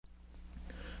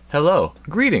Hello,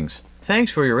 greetings.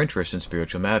 Thanks for your interest in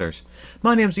spiritual matters.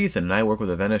 My name's Ethan, and I work with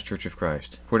the Venice Church of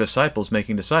Christ. We're disciples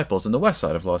making disciples in the west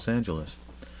side of Los Angeles.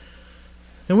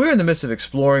 And we're in the midst of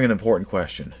exploring an important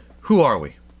question. Who are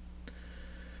we?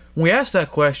 When we ask that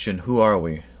question, who are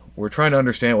we, we're trying to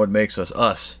understand what makes us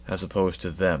us as opposed to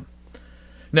them.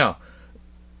 Now,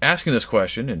 asking this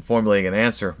question and formulating an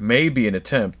answer may be an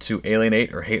attempt to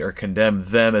alienate or hate or condemn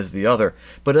them as the other,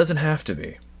 but it doesn't have to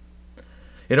be.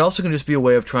 It also can just be a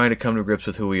way of trying to come to grips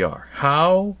with who we are.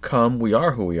 How come we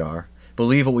are who we are,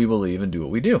 believe what we believe, and do what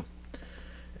we do?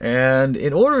 And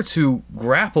in order to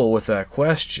grapple with that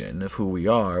question of who we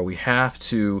are, we have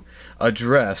to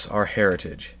address our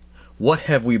heritage. What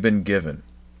have we been given?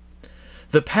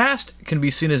 The past can be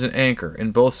seen as an anchor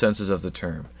in both senses of the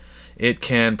term. It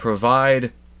can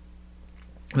provide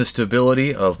the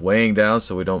stability of weighing down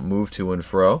so we don't move to and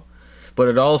fro, but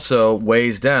it also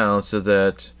weighs down so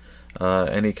that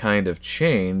any kind of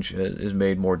change is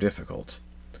made more difficult.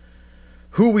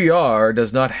 Who we are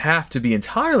does not have to be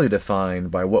entirely defined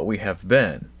by what we have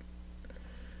been,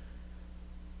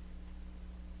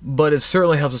 but it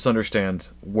certainly helps us understand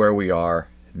where we are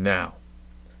now.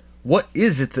 What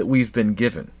is it that we've been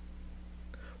given?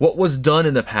 What was done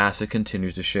in the past that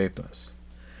continues to shape us?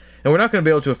 And we're not going to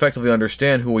be able to effectively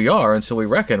understand who we are until we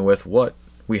reckon with what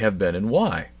we have been and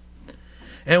why.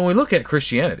 And when we look at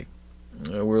Christianity,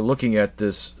 we're looking at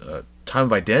this time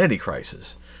of identity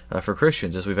crisis for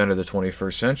Christians as we've entered the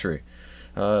 21st century.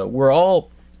 We're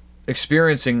all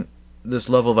experiencing this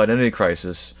level of identity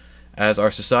crisis as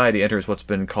our society enters what's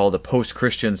been called a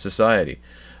post-Christian society,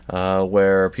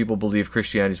 where people believe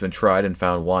Christianity's been tried and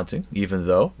found wanting, even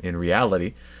though, in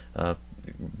reality,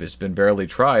 it's been barely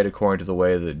tried according to the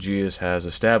way that Jesus has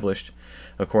established,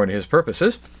 according to his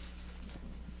purposes.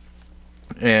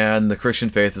 And the Christian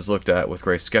faith is looked at with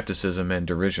great skepticism and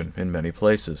derision in many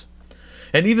places.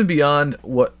 And even beyond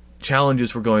what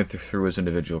challenges we're going through as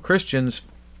individual Christians,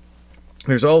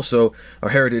 there's also our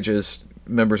heritage as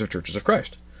members of Churches of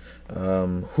Christ.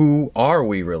 Who are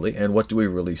we really, and what do we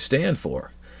really stand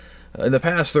for? In the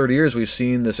past 30 years, we've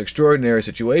seen this extraordinary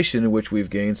situation in which we've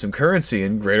gained some currency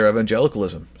in greater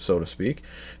evangelicalism, so to speak,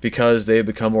 because they've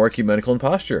become more ecumenical in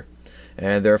posture,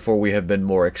 and therefore we have been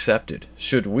more accepted.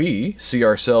 Should we see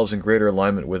ourselves in greater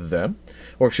alignment with them,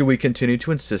 or should we continue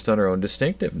to insist on our own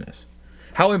distinctiveness?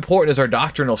 How important is our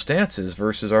doctrinal stances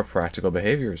versus our practical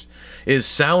behaviors? Is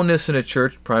soundness in a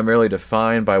church primarily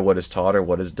defined by what is taught or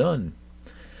what is done?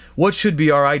 What should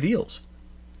be our ideals?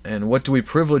 And what do we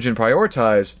privilege and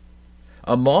prioritize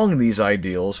among these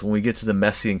ideals when we get to the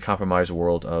messy and compromised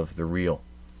world of the real?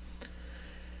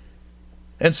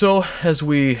 And so, as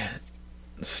we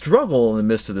struggle in the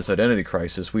midst of this identity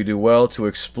crisis, we do well to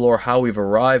explore how we've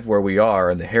arrived where we are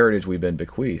and the heritage we've been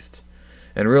bequeathed.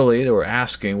 And really, we're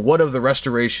asking, what of the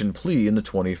restoration plea in the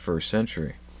 21st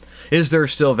century? Is there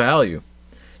still value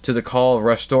to the call of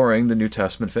restoring the New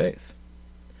Testament faith?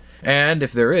 And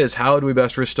if there is, how do we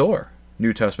best restore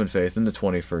New Testament faith in the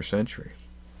 21st century?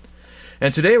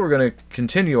 And today we're going to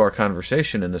continue our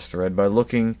conversation in this thread by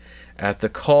looking at the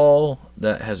call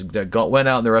that went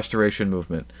out in the Restoration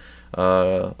movement,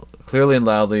 clearly and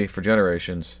loudly for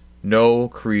generations: no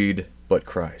creed but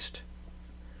Christ.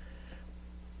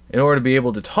 In order to be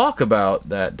able to talk about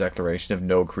that declaration of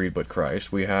no creed but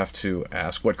Christ, we have to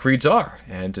ask what creeds are,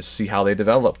 and to see how they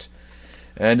developed,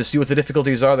 and to see what the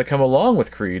difficulties are that come along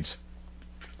with creeds,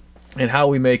 and how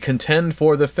we may contend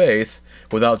for the faith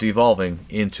without devolving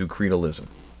into creedalism.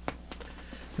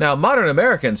 Now, modern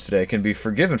Americans today can be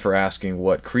forgiven for asking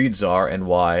what creeds are and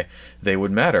why they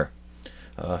would matter.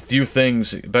 Few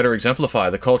things better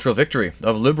exemplify the cultural victory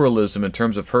of liberalism in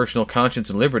terms of personal conscience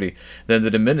and liberty than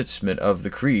the diminishment of the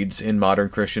creeds in modern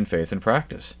Christian faith and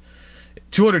practice.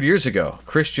 200 years ago,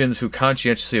 Christians who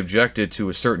conscientiously objected to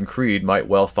a certain creed might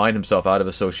well find himself out of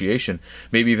association,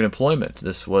 maybe even employment.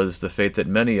 This was the fate that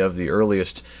many of the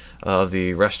earliest of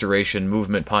the Restoration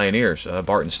movement pioneers,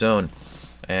 Barton Stone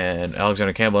and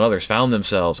Alexander Campbell and others, found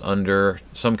themselves under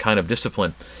some kind of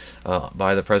discipline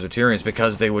by the Presbyterians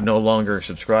because they would no longer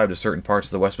subscribe to certain parts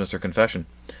of the Westminster Confession.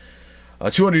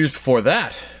 200 years before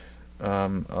that,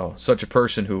 such a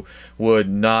person who would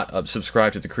not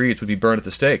subscribe to the creeds would be burned at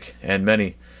the stake, and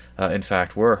many, in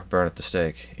fact, were burned at the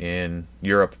stake in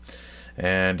Europe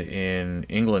and in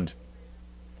England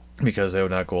because they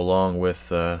would not go along with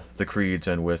the creeds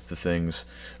and with the things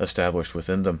established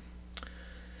within them.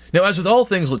 Now, as with all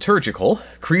things liturgical,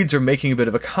 creeds are making a bit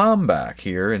of a comeback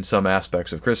here in some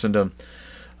aspects of Christendom,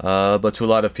 but to a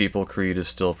lot of people, creed is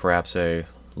still perhaps a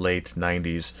late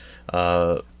 90s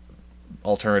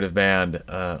alternative band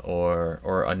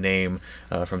or a name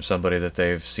from somebody that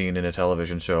they've seen in a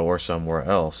television show or somewhere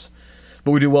else.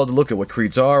 But we do well to look at what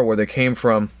creeds are, where they came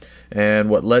from, and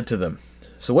what led to them.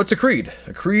 So what's a creed?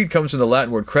 A creed comes from the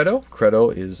Latin word credo. Credo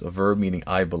is a verb meaning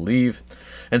I believe.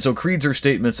 And so creeds are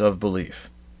statements of belief.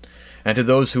 And to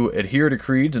those who adhere to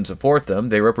creeds and support them,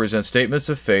 they represent statements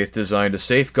of faith designed to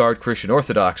safeguard Christian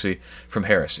orthodoxy from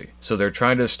heresy. So they're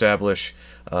trying to establish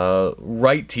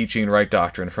right teaching and right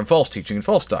doctrine from false teaching and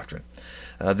false doctrine.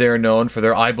 They are known for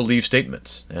their I believe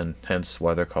statements, and hence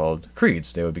why they're called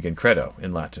creeds. They would begin credo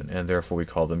in Latin, and therefore we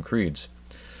call them creeds.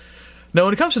 Now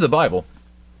when it comes to the Bible,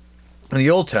 in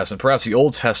the Old Testament, perhaps the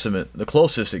Old Testament, the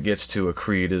closest it gets to a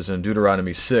creed is in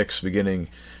Deuteronomy 6, beginning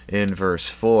in verse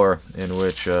 4, in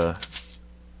which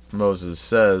Moses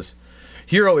says,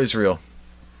 "Hear, O Israel,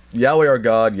 Yahweh our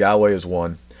God, Yahweh is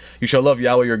one. You shall love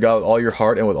Yahweh your God with all your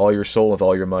heart and with all your soul and with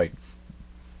all your might."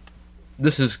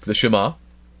 This is the Shema,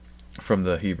 from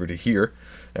the Hebrew to hear,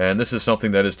 and this is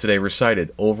something that is today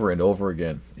recited over and over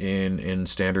again in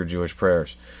standard Jewish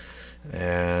prayers.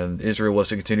 And Israel was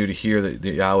to continue to hear that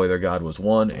Yahweh their God was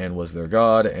one and was their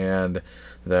God, and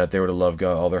that they were to love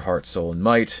God all their heart, soul, and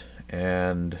might.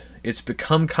 And it's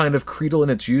become kind of creedal in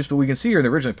its use, but we can see here in the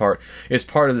original part, it's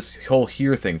part of this whole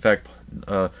hear thing. In fact,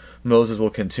 Moses will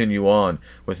continue on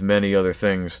with many other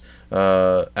things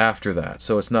after that.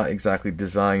 So it's not exactly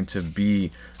designed to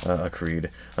be a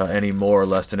creed any more or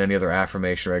less than any other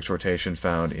affirmation or exhortation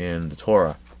found in the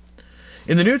Torah.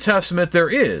 In the New Testament, there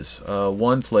is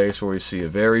one place where we see a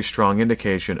very strong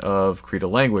indication of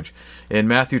creedal language. In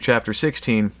Matthew chapter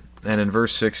 16 and in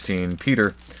verse 16,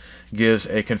 Peter gives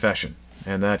a confession.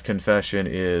 And that confession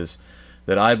is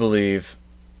that I believe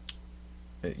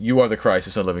you are the Christ,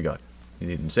 the Son of the living God. He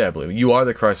didn't say I believe. You are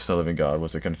the Christ, the Son of the living God,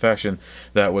 was the confession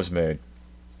that was made.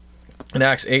 In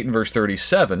Acts 8 and verse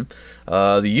 37,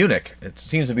 the eunuch, it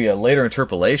seems to be a later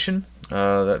interpolation.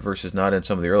 That verse is not in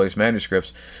some of the earliest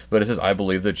manuscripts, but it says, I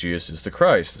believe that Jesus is the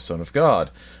Christ, the Son of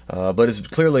God. But it's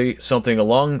clearly something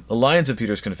along the lines of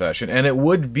Peter's confession, and it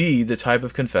would be the type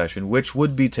of confession which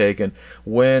would be taken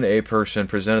when a person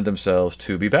presented themselves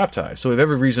to be baptized. So we have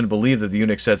every reason to believe that the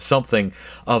eunuch said something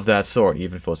of that sort,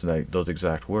 even if it wasn't those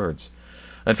exact words.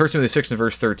 In 1 Timothy 6 and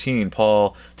verse 13,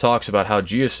 Paul talks about how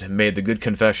Jesus made the good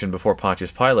confession before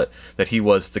Pontius Pilate that he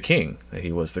was the king, that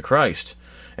he was the Christ.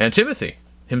 And Timothy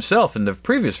himself, in the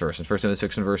previous verse, in 1 Timothy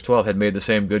 6 and verse 12, had made the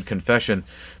same good confession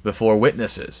before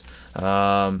witnesses.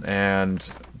 And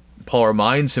Paul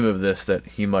reminds him of this, that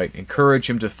he might encourage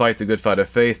him to fight the good fight of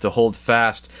faith, to hold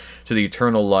fast to the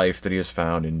eternal life that he has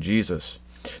found in Jesus.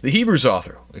 The Hebrews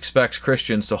author expects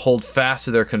Christians to hold fast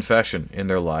to their confession in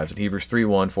their lives in Hebrews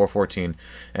 3:1, 4:14,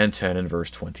 and 10 in verse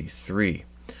 23.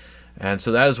 And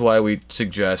so that is why we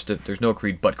suggest that there's no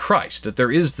creed but Christ, that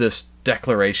there is this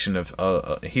declaration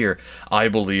of here, I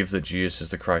believe that Jesus is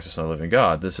the Christ, the Son of the living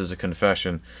God. This is a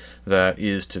confession that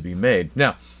is to be made.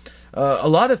 Now, a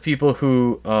lot of people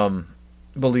who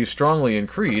believe strongly in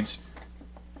creeds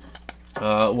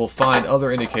will find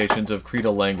other indications of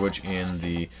creedal language in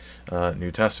the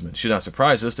New Testament. It should not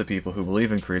surprise us that people who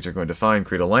believe in creeds are going to find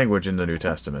creedal language in the New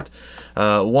Testament.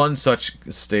 One such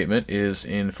statement is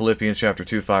in Philippians chapter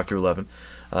 2, 5 through 11,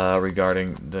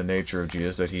 regarding the nature of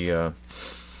Jesus, that he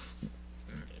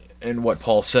and what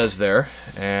Paul says there,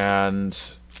 and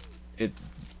it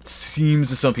seems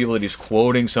to some people that he's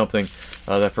quoting something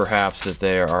that perhaps that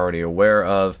they are already aware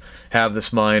of. Have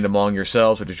this mind among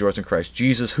yourselves, which is yours in Christ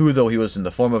Jesus, who, though he was in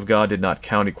the form of God, did not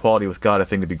count equality with God a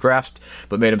thing to be grasped,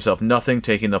 but made himself nothing,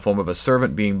 taking the form of a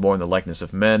servant, being born in the likeness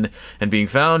of men, and being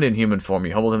found in human form,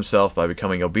 he humbled himself by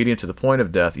becoming obedient to the point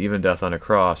of death, even death on a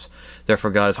cross.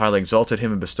 Therefore God has highly exalted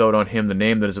him and bestowed on him the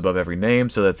name that is above every name,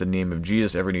 so that the name of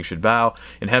Jesus every knee should bow,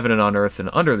 in heaven and on earth and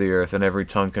under the earth, and every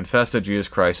tongue confess that Jesus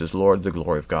Christ is Lord, the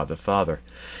glory of God the Father.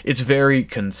 It's very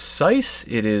concise.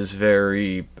 It is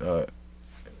very...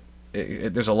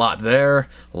 there's a lot there,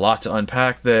 a lot to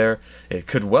unpack there. It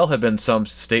could well have been some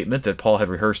statement that Paul had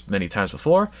rehearsed many times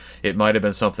before. It might have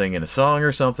been something in a song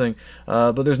or something,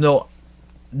 but there's no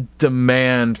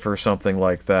demand for something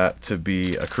like that to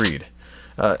be a creed.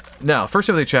 Now, 1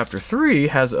 Timothy chapter 3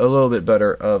 has a little bit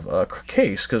better of a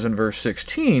case, because in verse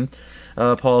 16,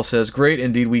 Paul says, "Great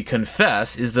indeed we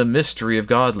confess is the mystery of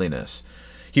godliness.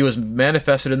 He was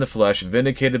manifested in the flesh,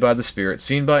 vindicated by the Spirit,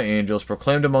 seen by angels,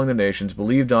 proclaimed among the nations,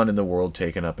 believed on in the world,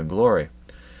 taken up in glory."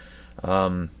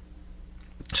 So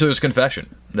there's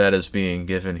confession that is being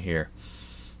given here.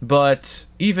 But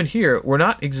even here, we're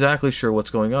not exactly sure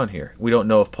what's going on here. We don't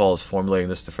know if Paul is formulating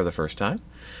this for the first time.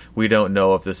 We don't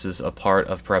know if this is a part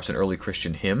of perhaps an early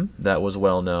Christian hymn that was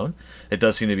well known. It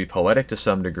does seem to be poetic to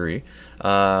some degree.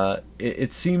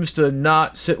 It seems to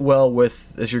not sit well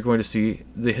with, as you're going to see,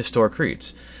 the historic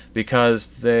creeds, because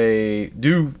they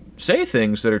do say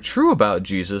things that are true about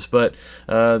Jesus, but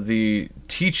the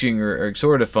teaching or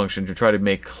exhortative function to try to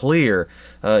make clear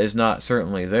is not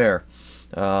certainly there.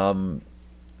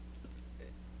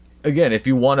 Again, if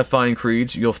you want to find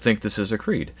creeds, you'll think this is a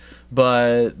creed.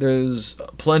 But there's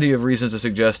plenty of reasons to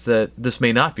suggest that this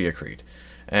may not be a creed.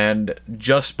 And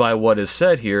just by what is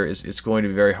said here, it's going to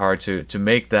be very hard to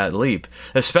make that leap,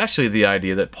 especially the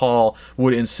idea that Paul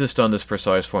would insist on this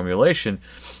precise formulation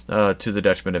to the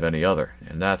detriment of any other.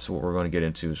 And that's what we're going to get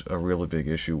into, is a really big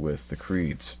issue with the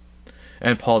creeds.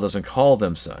 And Paul doesn't call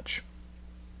them such.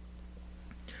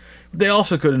 They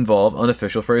also could involve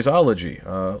unofficial phraseology,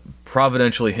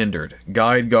 providentially hindered,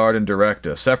 guide, guard, and direct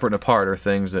us. Separate and apart are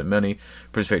things that many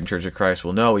participating Church of Christ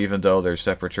will know, even though there's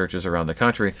separate churches around the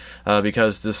country,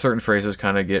 because the certain phrases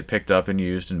kind of get picked up and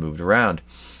used and moved around.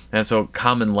 And so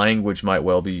common language might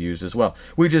well be used as well.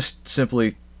 We just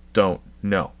simply don't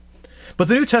know. But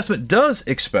the New Testament does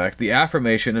expect the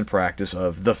affirmation and practice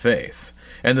of the faith.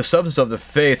 And the substance of the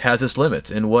faith has its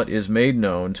limits in what is made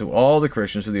known to all the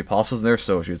Christians through the apostles and their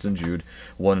associates in Jude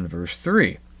 1 and verse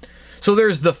 3. So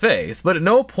there's the faith, but at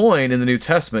no point in the New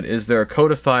Testament is there a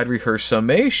codified, rehearsed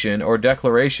summation or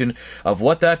declaration of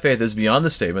what that faith is beyond the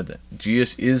statement that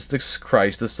Jesus is the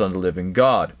Christ, the Son of the living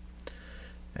God.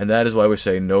 And that is why we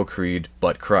say no creed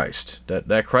but Christ.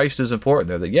 That Christ is important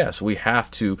there, that yes, we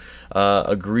have to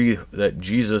agree that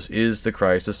Jesus is the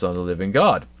Christ, the Son of the living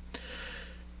God.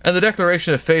 And the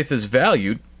declaration of faith is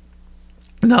valued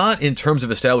not in terms of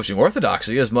establishing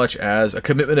orthodoxy as much as a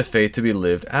commitment of faith to be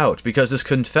lived out, because this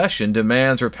confession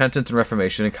demands repentance and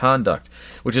reformation in conduct,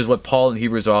 which is what Paul and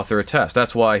Hebrews author attest.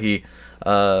 That's why he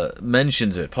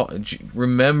mentions it. Paul,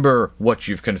 remember what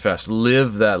you've confessed.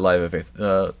 Live that life of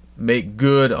faith. Make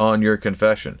good on your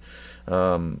confession.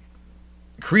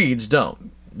 Creeds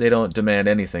don't. They don't demand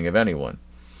anything of anyone.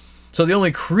 So the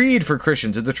only creed for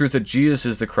Christians is the truth that Jesus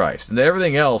is the Christ, and that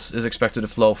everything else is expected to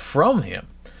flow from him.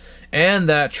 And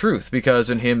that truth, because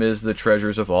in him is the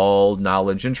treasures of all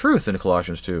knowledge and truth in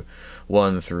Colossians 2,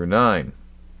 1 through 9.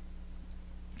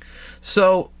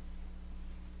 So,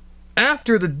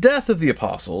 after the death of the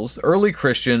apostles, early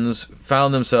Christians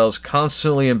found themselves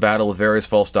constantly in battle with various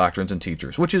false doctrines and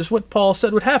teachers, which is what Paul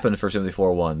said would happen in 1 Timothy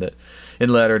 4:1, that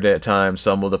in latter times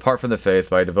some will depart from the faith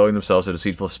by devoting themselves to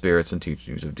deceitful spirits and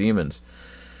teachings of demons.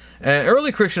 And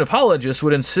early Christian apologists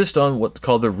would insist on what's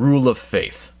called the rule of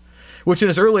faith, which in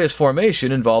its earliest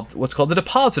formation involved what's called the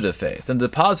deposit of faith. And the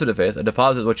deposit of faith, a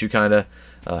deposit is what you kind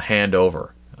of hand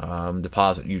over.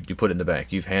 Deposit, you put it in the bank.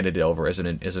 You've handed it over as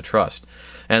a trust.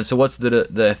 And so what's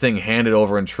the thing handed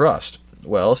over in trust?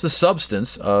 Well, it's the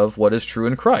substance of what is true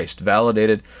in Christ,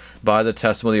 validated by the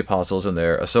testimony of the apostles and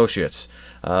their associates,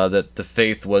 that the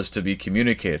faith was to be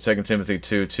communicated. 2 Timothy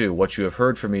 2:2, what you have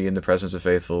heard from me in the presence of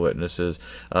faithful witnesses,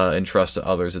 entrust to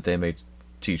others that they may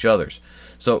teach others.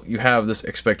 So you have this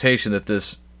expectation that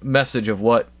this message of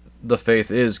what the faith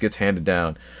is gets handed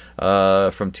down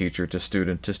from teacher to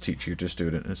student to teacher to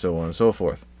student, and so on and so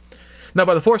forth. Now,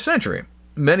 by the 4th century,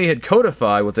 many had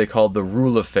codified what they called the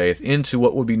rule of faith into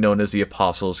what would be known as the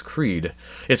Apostles' Creed.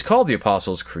 It's called the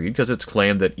Apostles' Creed because it's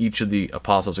claimed that each of the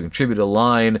apostles contributed a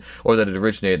line, or that it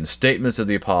originated in statements of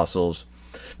the apostles,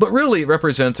 but really it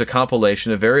represents a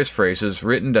compilation of various phrases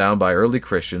written down by early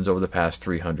Christians over the past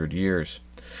 300 years.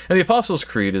 And the Apostles'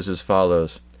 Creed is as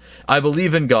follows: I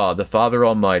believe in God, the Father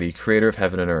Almighty, creator of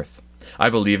heaven and earth. I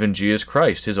believe in Jesus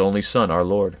Christ, his only Son, our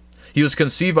Lord. He was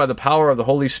conceived by the power of the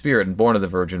Holy Spirit and born of the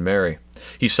Virgin Mary.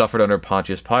 He suffered under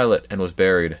Pontius Pilate and was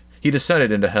buried. He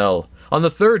descended into hell. On the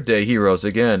 3rd day he rose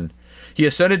again. He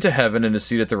ascended to heaven and is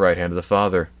seated at the right hand of the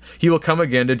Father. He will come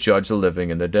again to judge the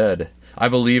living and the dead. I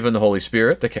believe in the Holy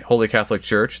Spirit, the Holy Catholic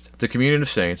Church, the communion of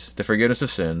saints, the forgiveness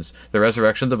of sins, the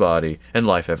resurrection of the body, and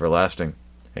life everlasting.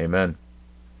 Amen.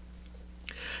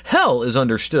 Hell is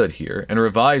understood here, and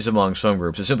revised among some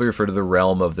groups to simply refer to the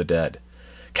realm of the dead.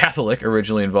 Catholic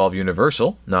originally involved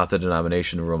universal, not the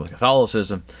denomination of Roman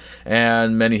Catholicism,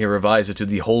 and many have revised it to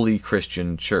the Holy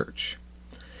Christian Church.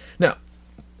 Now,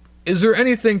 is there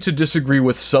anything to disagree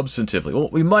with substantively? Well,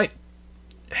 we might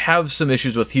have some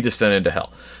issues with he descended into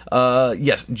hell.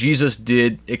 Yes, Jesus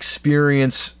did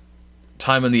experience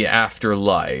time in the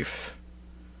afterlife.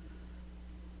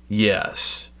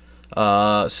 Yes.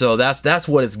 So that's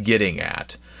what it's getting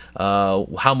at.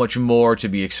 How much more to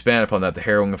be expanded upon that, the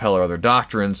harrowing of hell or other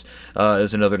doctrines,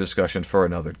 is another discussion for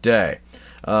another day.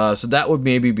 So that would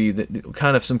maybe be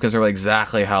kind of some concern about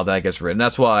exactly how that gets written.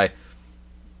 That's why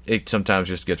it sometimes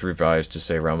just gets revised to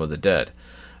say realm of the dead.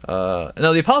 Now,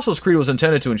 the Apostles' Creed was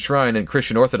intended to enshrine in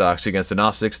Christian orthodoxy against the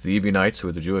Gnostics, the Ebionites, who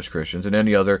were the Jewish Christians, and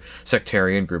any other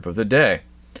sectarian group of the day.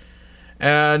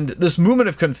 And this movement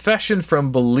of confession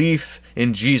from belief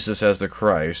in Jesus as the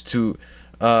Christ to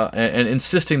and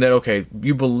insisting that, okay,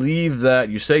 you believe that,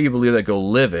 you say you believe that, go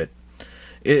live it,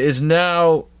 is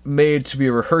now made to be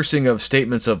a rehearsing of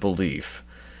statements of belief.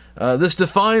 This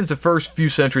defines the first few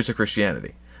centuries of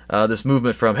Christianity. This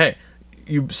movement from, hey,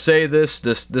 you say this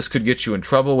could get you in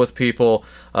trouble with people,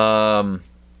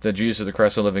 that Jesus is the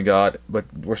Christ of the living God, but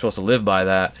we're supposed to live by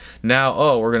that.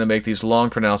 Now, we're going to make these long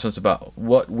pronouncements about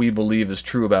what we believe is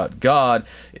true about God.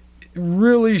 It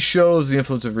really shows the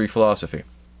influence of Greek philosophy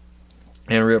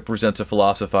and represents a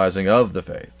philosophizing of the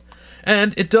faith.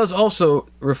 And it does also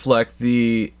reflect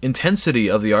the intensity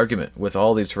of the argument with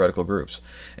all these heretical groups.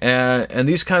 And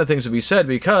these kind of things would be said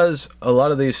because a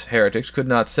lot of these heretics could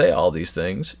not say all these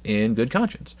things in good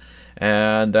conscience.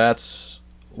 And that's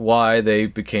why they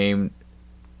became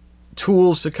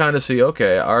tools to kind of see,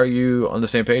 okay, are you on the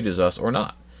same page as us or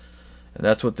not? And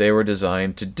that's what they were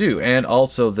designed to do. And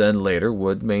also then later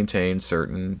would maintain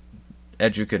certain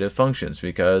educative functions,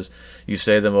 because you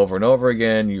say them over and over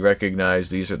again, you recognize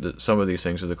these are some of these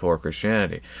things are the core of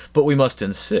Christianity. But we must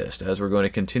insist, as we're going to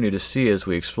continue to see as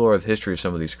we explore the history of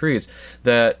some of these creeds,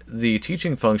 that the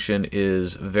teaching function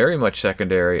is very much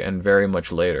secondary and very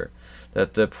much later.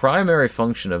 That the primary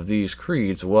function of these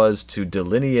creeds was to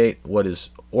delineate what is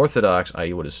orthodox,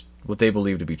 i.e. what they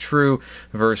believe to be true,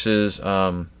 versus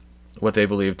what they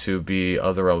believe to be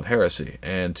of the realm of heresy,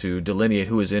 and to delineate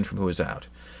who is in from who is out.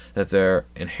 That they're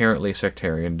inherently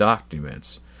sectarian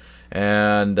documents.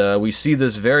 And we see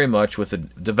this very much with the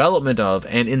development of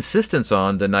and insistence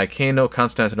on the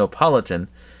Niceno-Constantinopolitan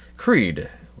Creed.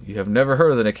 You have never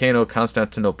heard of the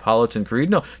Niceno-Constantinopolitan Creed?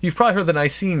 No, you've probably heard of the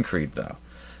Nicene Creed, though.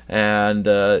 And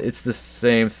it's the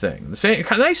same thing. The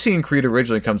Nicene Creed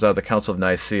originally comes out of the Council of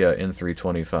Nicaea in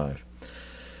 325.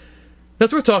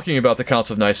 That's worth talking about the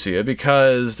Council of Nicaea,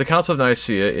 because the Council of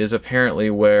Nicaea is apparently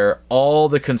where all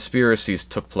the conspiracies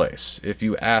took place. If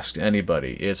you asked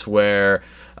anybody, it's where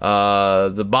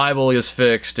the Bible is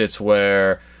fixed, it's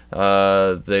where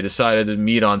they decided to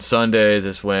meet on Sundays,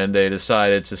 it's when they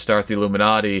decided to start the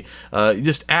Illuminati. You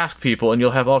just ask people and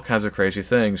you'll have all kinds of crazy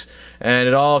things. And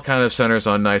it all kind of centers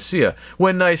on Nicaea.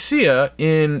 When Nicaea,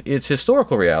 in its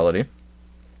historical reality,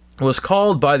 was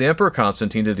called by the Emperor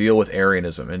Constantine to deal with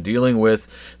Arianism and dealing with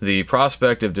the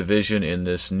prospect of division in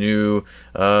this new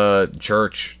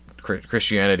church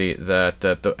Christianity that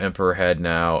the emperor had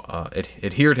now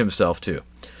adhered himself to.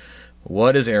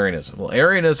 What is Arianism? Well,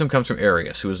 Arianism comes from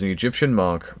Arius, who was an Egyptian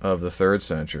monk of the 3rd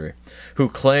century, who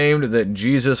claimed that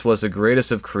Jesus was the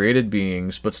greatest of created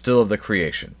beings, but still of the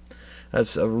creation.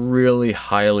 That's a really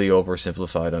highly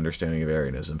oversimplified understanding of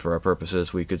Arianism. For our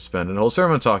purposes, we could spend a whole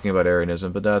sermon talking about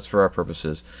Arianism, but that's for our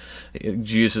purposes.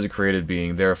 Jesus is a created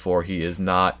being, therefore he is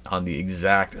not on the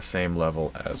exact same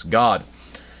level as God.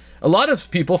 A lot of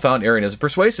people found Arianism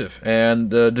persuasive, and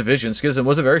division, schism,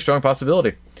 was a very strong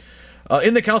possibility.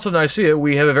 In the Council of Nicaea,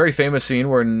 we have a very famous scene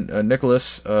where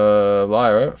Nicholas of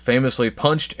Lyra famously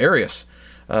punched Arius.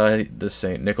 The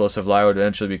Saint Nicholas of Lyra would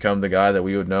eventually become the guy that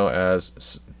we would know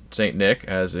as Saint Nick,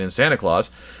 as in Santa Claus,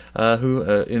 who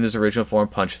in his original form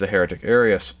punched the heretic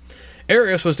Arius.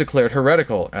 Arius was declared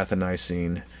heretical at the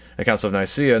Council of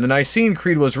Nicaea, and the Nicene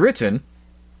Creed was written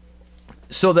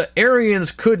so that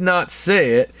Arians could not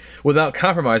say it without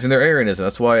compromising their Arianism.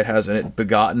 That's why it has in it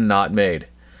begotten, not made.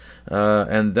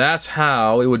 And that's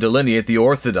how it would delineate the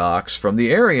Orthodox from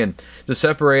the Arian, to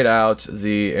separate out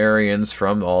the Arians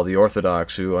from all the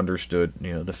Orthodox who understood,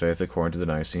 the faith according to the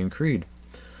Nicene Creed.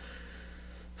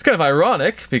 It's kind of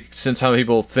ironic, since how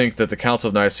people think that the Council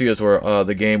of Nicaea is where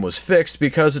the game was fixed,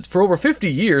 because for over 50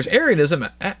 years, Arianism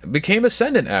became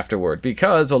ascendant afterward,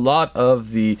 because a lot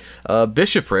of the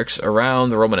bishoprics around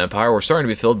the Roman Empire were starting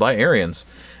to be filled by Arians.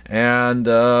 And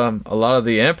a lot of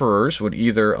the emperors would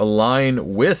either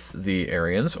align with the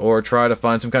Arians or try to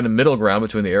find some kind of middle ground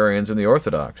between the Arians and the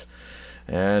Orthodox.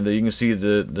 And you can see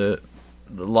the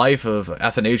life of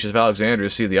Athanasius of Alexandria,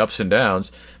 see the ups and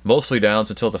downs, mostly downs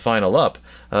until the final up,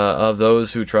 of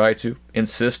those who try to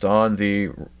insist on the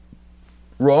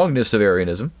wrongness of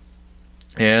Arianism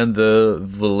and the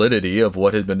validity of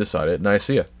what had been decided at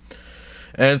Nicaea.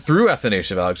 And through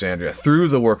Athanasius of Alexandria, through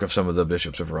the work of some of the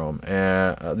bishops of Rome,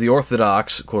 the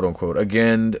Orthodox, quote-unquote,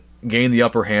 again gained the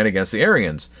upper hand against the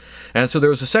Arians. And so there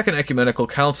was a Second Ecumenical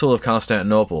Council of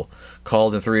Constantinople,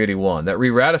 called in 381, that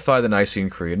re-ratified the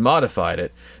Nicene Creed, modified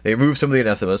it. They removed some of the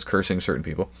anathemas, cursing certain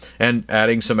people, and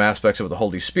adding some aspects of the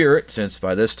Holy Spirit, since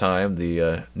by this time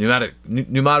the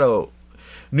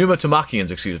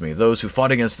Pneumatomachians, those who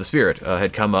fought against the Spirit,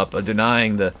 had come up,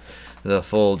 denying the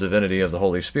full divinity of the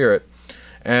Holy Spirit.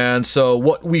 And so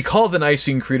what we call the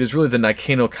Nicene Creed is really the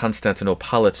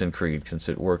Niceno-Constantinopolitan Creed, because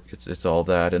it's all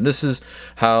that. And this is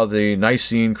how the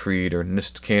Nicene Creed, or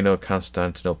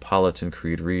Niceno-Constantinopolitan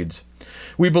Creed, reads.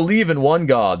 We believe in one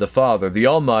God, the Father, the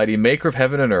Almighty, maker of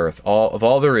heaven and earth, of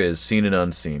all there is, seen and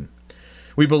unseen.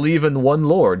 We believe in one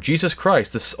Lord, Jesus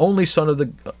Christ, the only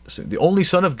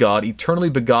Son of God, eternally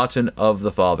begotten of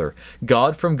the Father,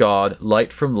 God from God,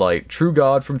 light from light, true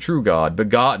God from true God,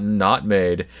 begotten, not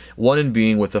made, one in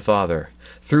being with the Father.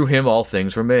 Through him all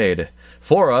things were made.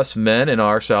 For us, men, and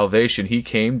our salvation, he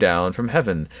came down from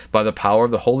heaven. By the power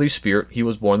of the Holy Spirit, he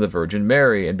was born of the Virgin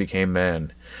Mary, and became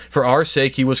man. For our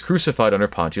sake he was crucified under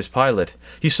Pontius Pilate.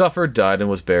 He suffered, died, and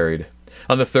was buried.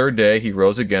 On the third day he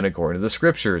rose again according to the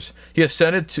Scriptures. He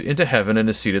ascended into heaven and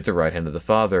is seated at the right hand of the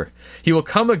Father. He will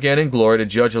come again in glory to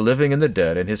judge the living and the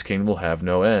dead, and his kingdom will have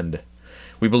no end.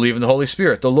 We believe in the Holy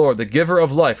Spirit, the Lord, the giver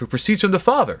of life, who proceeds from the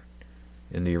Father.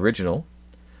 In the original,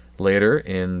 later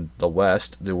in the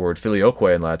West, the word filioque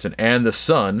in Latin, and the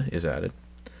Son is added.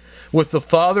 With the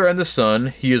Father and the Son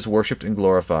he is worshipped and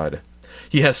glorified.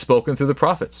 He has spoken through the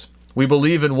prophets. We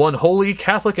believe in one holy,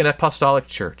 Catholic, and Apostolic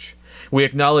Church. We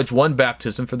acknowledge one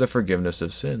baptism for the forgiveness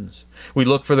of sins. We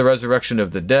look for the resurrection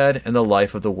of the dead and the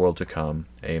life of the world to come.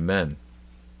 Amen.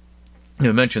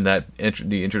 You mentioned that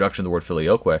the introduction of the word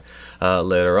filioque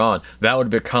later on. That would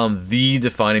become the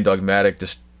defining dogmatic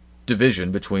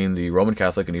division between the Roman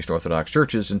Catholic and Eastern Orthodox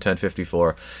churches in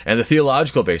 1054, and the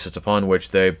theological basis upon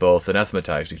which they both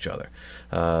anathematized each other.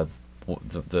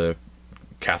 The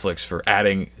Catholics for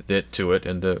adding it to it,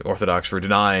 and the Orthodox for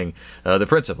denying the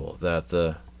principle that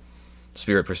the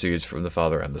Spirit proceeds from the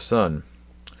Father and the Son.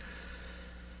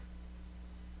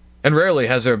 And rarely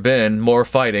has there been more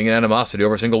fighting and animosity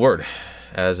over a single word,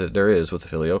 as there is with the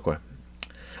filioque.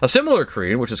 A similar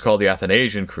creed, which is called the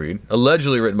Athanasian Creed,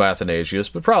 allegedly written by Athanasius,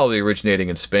 but probably originating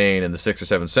in Spain in the 6th or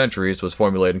 7th centuries, was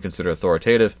formulated and considered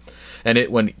authoritative, and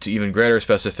it went to even greater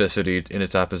specificity in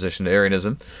its opposition to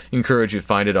Arianism. I encourage you to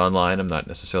find it online. I'm not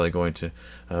necessarily going to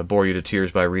bore you to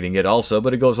tears by reading it also,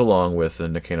 but it goes along with the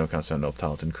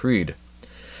Niceno-Constantinopolitan Creed.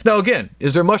 Now again,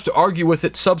 is there much to argue with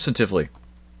it substantively?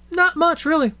 Not much,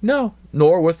 really, no.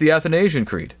 Nor with the Athanasian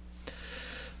Creed.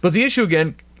 But the issue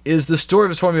again is the story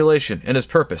of its formulation and its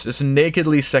purpose. It's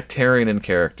nakedly sectarian in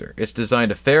character. It's designed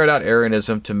to ferret out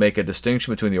Arianism, to make a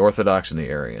distinction between the Orthodox and the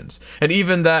Arians. And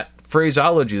even that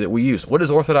phraseology that we use, what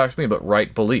does Orthodox mean but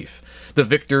right belief? The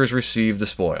victors receive the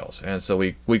spoils. And so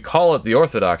we call it the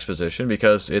Orthodox position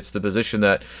because it's the position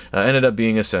that ended up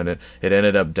being ascendant. It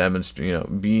ended up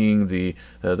being the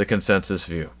consensus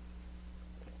view.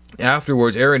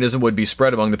 Afterwards, Arianism would be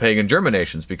spread among the pagan German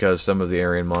nations because some of the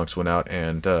Arian monks went out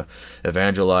and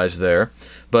evangelized there,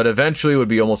 but eventually would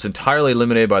be almost entirely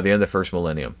eliminated by the end of the first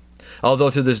millennium. Although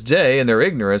to this day, in their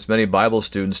ignorance, many Bible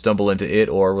students stumble into it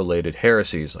or related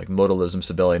heresies like modalism,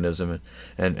 Sabellianism,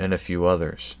 and a few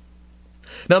others.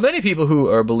 Now, many people who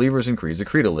are believers in creeds, the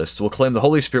creedalists, will claim the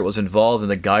Holy Spirit was involved in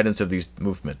the guidance of these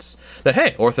movements. That,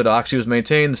 hey, orthodoxy was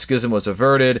maintained, the schism was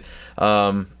averted,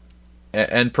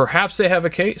 and perhaps they have a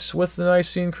case with the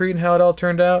Nicene Creed and how it all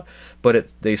turned out, but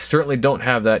they certainly don't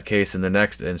have that case in the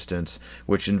next instance,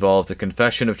 which involves the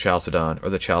Confession of Chalcedon, or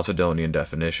the Chalcedonian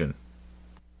definition.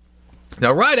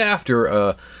 Now, right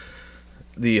after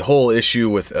the whole issue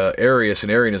with Arius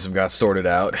and Arianism got sorted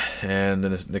out, and the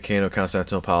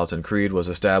Niceno-Constantinopolitan Creed was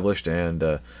established,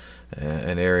 and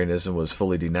Arianism was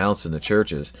fully denounced in the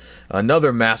churches,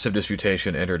 another massive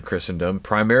disputation entered Christendom,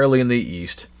 primarily in the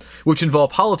East, which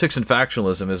involved politics and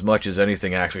factionalism as much as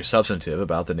anything actually substantive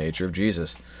about the nature of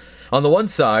Jesus. On the one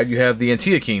side, you have the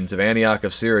Antiochenes of Antioch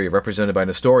of Syria, represented by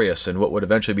Nestorius and what would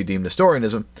eventually be deemed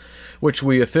Nestorianism, which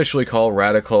we officially call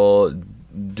radical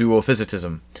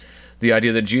duophysitism. The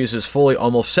idea that Jesus is fully,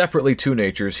 almost separately, two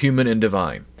natures, human and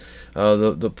divine.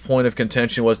 The point of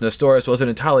contention was Nestorius wasn't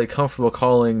entirely comfortable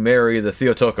calling Mary the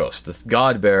Theotokos, the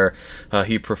God-bearer.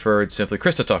 He preferred simply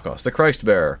Christotokos, the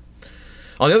Christ-bearer.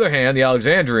 On the other hand, the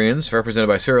Alexandrians, represented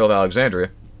by Cyril of Alexandria,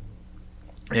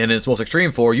 and in its most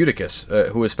extreme form, Eutychus,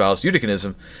 who espoused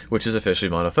Eutychianism, which is officially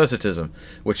monophysitism,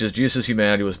 which is Jesus'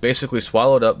 humanity was basically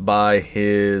swallowed up by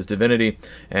his divinity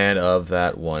and of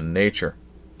that one nature.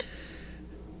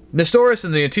 Nestorius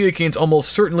and the Antiochenes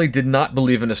almost certainly did not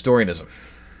believe in Nestorianism.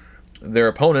 Their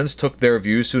opponents took their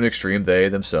views to an extreme they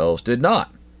themselves did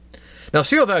not. Now,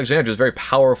 Cyril of Alexandria is a very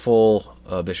powerful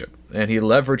bishop, and he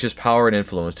leveraged his power and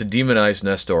influence to demonize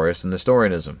Nestorius and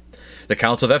Nestorianism. The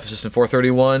Council of Ephesus in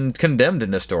 431 condemned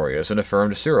Nestorius and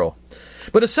affirmed Cyril.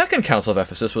 But a second Council of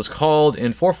Ephesus was called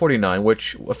in 449,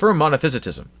 which affirmed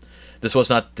Monophysitism. This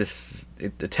was not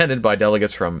attended by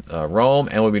delegates from Rome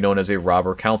and would be known as a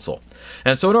robber council.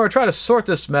 And so in order to try to sort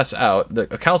this mess out,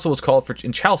 a council was called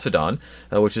in Chalcedon,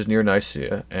 which is near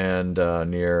Nicaea and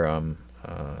near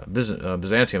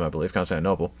Byzantium, I believe,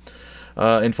 Constantinople,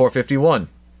 in 451.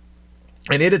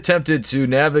 And it attempted to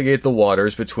navigate the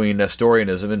waters between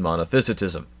Nestorianism and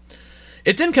Monophysitism.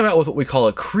 It didn't come out with what we call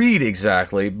a creed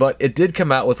exactly, but it did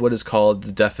come out with what is called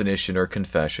the definition or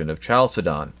confession of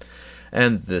Chalcedon.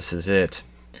 And this is it.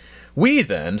 We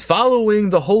then,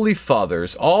 following the Holy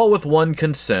Fathers, all with one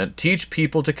consent, teach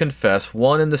people to confess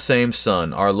one and the same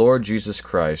Son, our Lord Jesus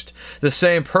Christ, the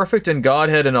same perfect in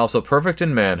Godhead and also perfect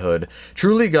in manhood,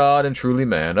 truly God and truly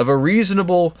man, of a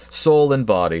reasonable soul and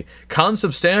body,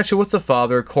 consubstantial with the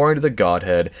Father according to the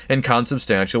Godhead, and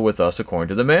consubstantial with us according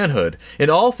to the manhood, in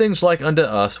all things like unto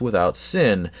us without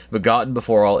sin, begotten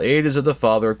before all ages of the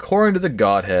Father according to the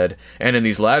Godhead, and in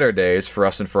these latter days, for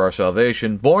us and for our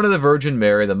salvation, born of the Virgin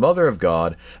Mary, the Mother of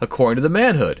God, according to the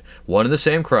manhood, one and the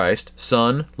same Christ,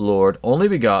 Son, Lord, only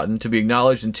begotten, to be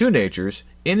acknowledged in two natures,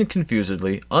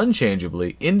 inconfusedly,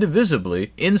 unchangeably,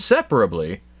 indivisibly,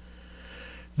 inseparably,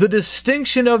 the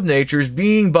distinction of natures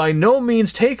being by no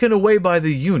means taken away by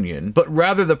the union, but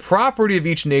rather the property of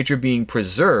each nature being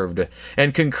preserved,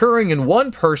 and concurring in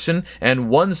one person and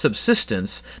one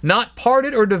subsistence, not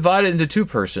parted or divided into two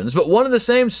persons, but one and the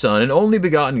same Son, and only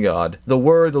begotten God, the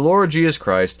Word, the Lord Jesus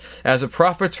Christ, as the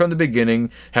prophets from the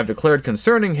beginning have declared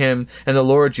concerning him, and the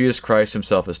Lord Jesus Christ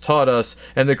himself has taught us,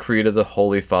 and the creed of the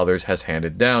Holy Fathers has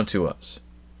handed down to us.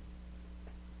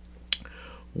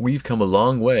 We've come a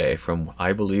long way from,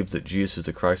 I believe that Jesus is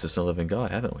the Christ, the Son of the living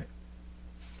God, haven't we?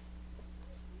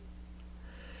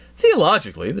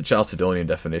 Theologically, the Chalcedonian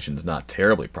definition is not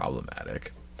terribly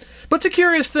problematic. But it's a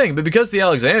curious thing, but because the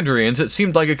Alexandrians, it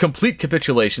seemed like a complete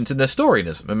capitulation to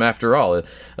Nestorianism. And after all,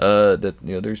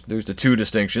 there's the two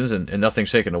distinctions, and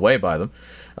nothing's taken away by them.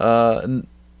 And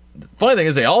the funny thing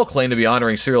is, they all claim to be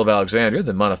honoring Cyril of Alexandria,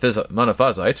 the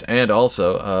Monophysites, and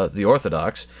also the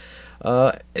Orthodox.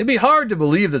 It'd be hard to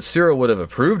believe that Cyril would have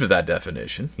approved of that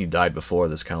definition. He died before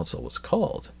this council was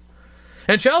called.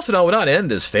 And Chalcedon would not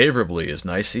end as favorably as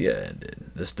Nicaea ended.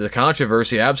 The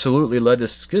controversy absolutely led to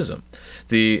schism.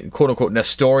 The quote-unquote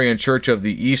Nestorian Church of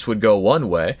the East would go one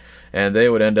way, and they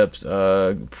would end up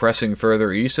pressing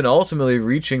further east and ultimately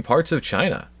reaching parts of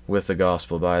China with the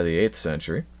gospel by the 8th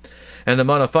century. And the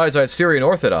Monophysite Syrian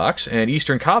Orthodox and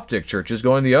Eastern Coptic churches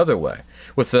going the other way,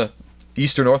 with the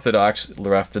Eastern Orthodox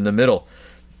left in the middle.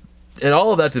 And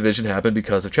all of that division happened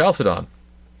because of Chalcedon.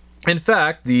 In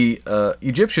fact, the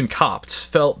Egyptian Copts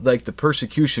felt like the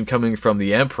persecution coming from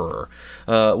the emperor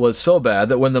was so bad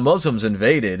that when the Muslims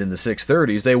invaded in the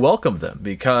 630s, they welcomed them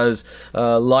because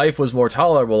life was more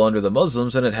tolerable under the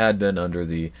Muslims than it had been under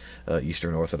the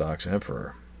Eastern Orthodox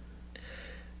emperor.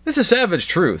 It's a savage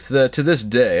truth that to this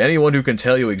day, anyone who can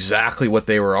tell you exactly what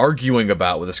they were arguing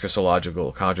about with this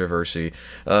Christological controversy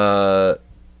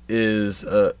is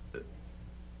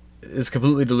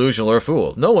completely delusional or a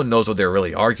fool. No one knows what they're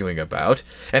really arguing about,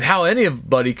 and how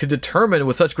anybody could determine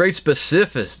with such great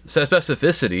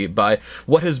specificity by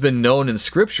what has been known in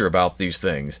Scripture about these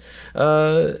things.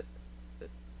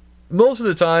 Most of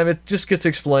the time, it just gets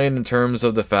explained in terms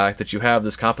of the fact that you have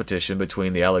this competition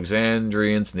between the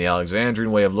Alexandrians and the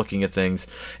Alexandrian way of looking at things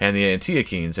and the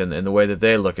Antiochenes and the way that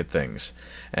they look at things.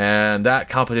 And that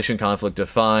competition conflict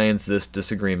defines this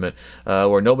disagreement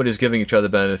where nobody's giving each other the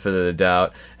benefit of the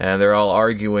doubt, and they're all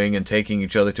arguing and taking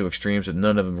each other to extremes that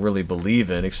none of them really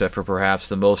believe in, except for perhaps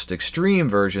the most extreme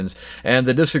versions, and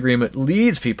the disagreement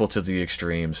leads people to the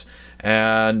extremes,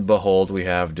 and behold, we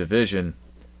have division.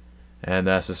 And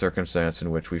that's the circumstance in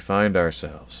which we find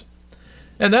ourselves.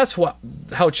 And that's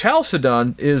how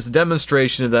Chalcedon is the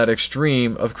demonstration of that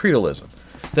extreme of creedalism.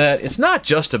 That it's not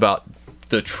just about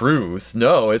the truth.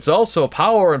 No, it's also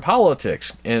power and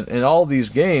politics and all these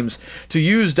games to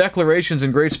use declarations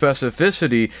in great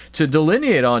specificity to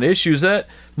delineate on issues that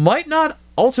might not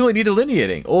ultimately need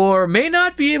delineating or may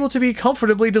not be able to be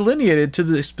comfortably delineated to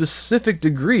the specific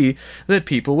degree that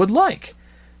people would like.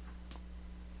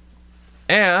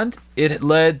 And it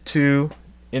led to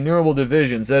innumerable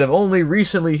divisions that have only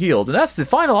recently healed. And that's the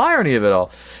final irony of it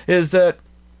all, is that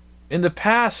in the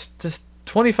past just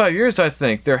 25 years, I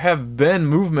think, there have been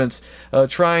movements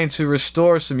trying to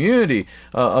restore some unity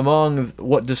among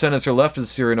what descendants are left of the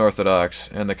Syrian Orthodox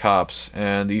and the Copts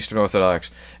and the Eastern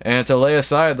Orthodox, and to lay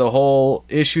aside the whole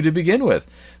issue to begin with,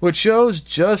 which shows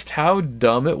just how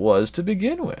dumb it was to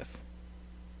begin with.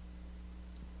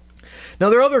 Now,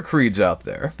 there are other creeds out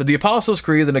there, but the Apostles'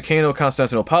 Creed, the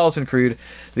Niceno-Constantinopolitan Creed,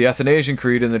 the Athanasian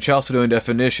Creed, and the Chalcedonian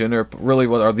Definition are really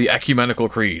what are the ecumenical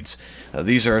creeds.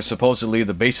 These are supposedly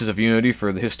the basis of unity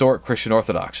for the historic Christian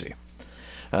orthodoxy.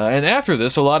 And after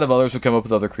this, a lot of others would come up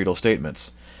with other creedal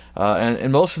statements.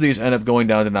 And most of these end up going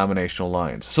down denominational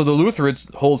lines. So the Lutherans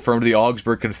hold firm to the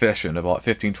Augsburg Confession of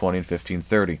 1520 and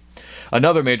 1530.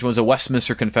 Another major one is the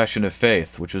Westminster Confession of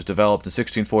Faith, which was developed in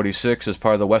 1646 as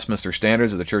part of the Westminster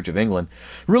Standards of the Church of England,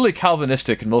 really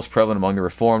Calvinistic and most prevalent among the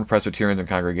Reformed, Presbyterians, and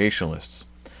Congregationalists.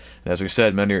 And as we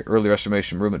said, many early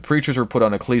Restoration movement preachers were put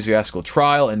on ecclesiastical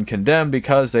trial and condemned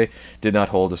because they did not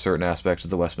hold to certain aspects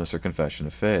of the Westminster Confession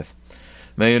of Faith.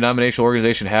 Many denominational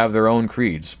organizations have their own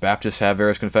creeds. Baptists have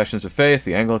various confessions of faith.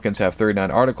 The Anglicans have 39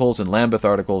 articles and Lambeth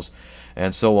articles,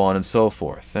 and so on and so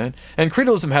forth. And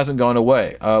creedalism hasn't gone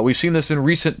away. We've seen this in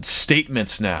recent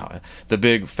statements now. The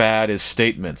big fad is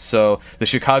statements. So the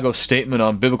Chicago Statement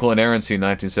on Biblical Inerrancy in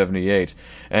 1978.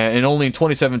 And only in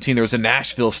 2017 there was a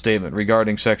Nashville Statement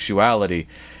regarding sexuality.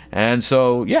 And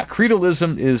so, yeah,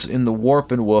 creedalism is in the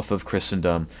warp and woof of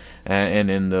Christendom and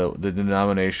in the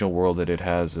denominational world that it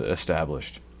has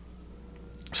established.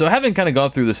 So having kind of gone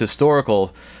through this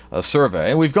historical survey,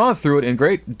 and we've gone through it in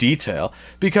great detail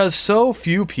because so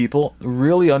few people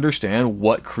really understand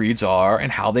what creeds are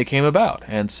and how they came about.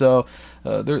 And so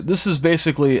this is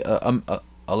basically a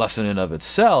lesson in of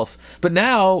itself. But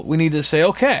now we need to say,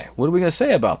 okay, what are we going to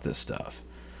say about this stuff?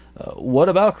 What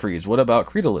about creeds? What about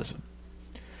creedalism?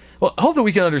 Well, I hope that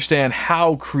we can understand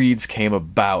how creeds came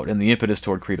about and the impetus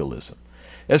toward creedalism,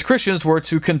 as Christians were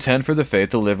to contend for the faith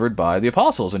delivered by the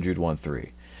apostles in Jude 1:3.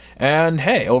 And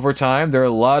hey, over time, there are a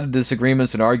lot of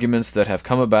disagreements and arguments that have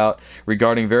come about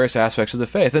regarding various aspects of the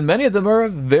faith, and many of them are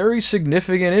very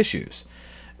significant issues.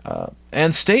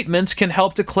 And statements can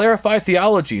help to clarify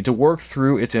theology, to work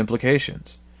through its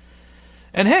implications.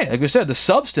 And hey, like I said, the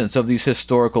substance of these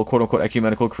historical, quote-unquote,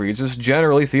 ecumenical creeds is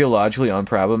generally theologically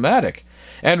unproblematic.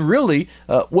 And really,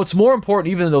 what's more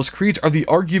important even than those creeds are the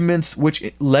arguments which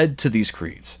led to these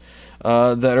creeds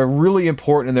that are really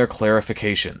important in their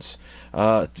clarifications.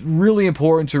 Really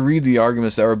important to read the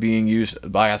arguments that were being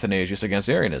used by Athanasius against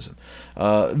Arianism.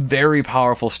 Very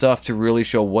powerful stuff to really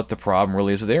show what the problem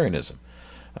really is with Arianism.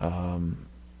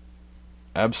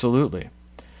 Absolutely.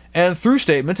 And through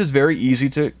statements, it's very easy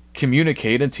to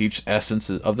communicate and teach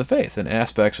essences of the faith and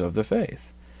aspects of the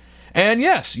faith. And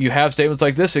yes, you have statements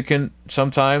like this, it can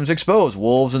sometimes expose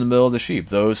wolves in the middle of the sheep,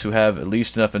 those who have at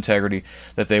least enough integrity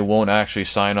that they won't actually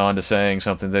sign on to saying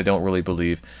something they don't really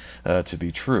believe to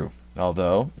be true.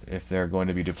 Although, if they're going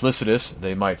to be duplicitous,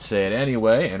 they might say it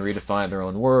anyway and redefine their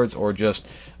own words or just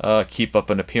keep up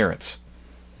an appearance.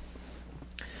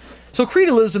 So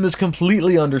creedalism is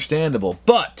completely understandable,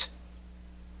 but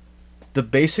the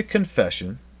basic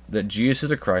confession that Jesus is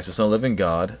the Christ, the Son of the living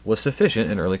God, was sufficient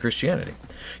in early Christianity.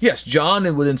 Yes,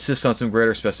 John would insist on some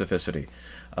greater specificity,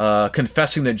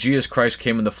 confessing that Jesus Christ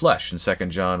came in the flesh in 2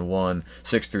 John 1,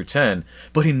 6 through 10,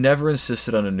 but he never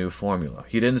insisted on a new formula.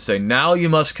 He didn't say, now you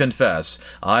must confess,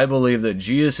 I believe that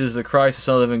Jesus is the Christ, the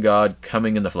Son of the living God,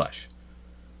 coming in the flesh.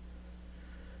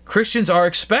 Christians are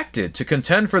expected to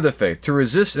contend for the faith, to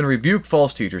resist and rebuke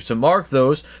false teachers, to mark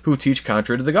those who teach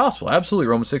contrary to the gospel. Absolutely,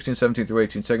 Romans 16, 17 through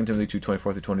 18, 2 Timothy 2,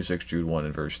 24 through 26, Jude 1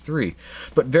 and verse 3.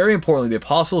 But very importantly, the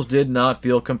apostles did not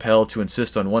feel compelled to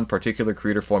insist on one particular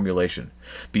creed or formulation.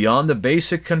 Beyond the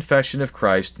basic confession of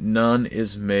Christ, none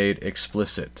is made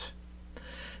explicit.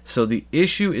 So the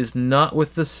issue is not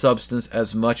with the substance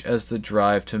as much as the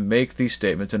drive to make these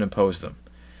statements and impose them.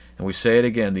 And we say it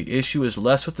again, the issue is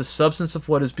less with the substance of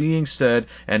what is being said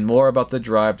and more about the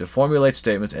drive to formulate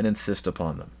statements and insist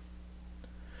upon them.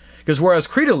 Because whereas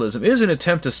creedalism is an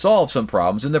attempt to solve some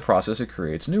problems, in the process it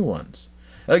creates new ones.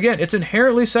 Again, it's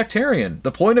inherently sectarian.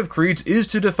 The point of creeds is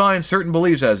to define certain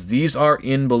beliefs as these are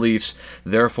in beliefs,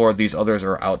 therefore these others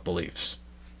are out beliefs.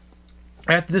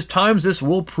 At this times this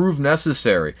will prove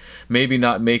necessary. Maybe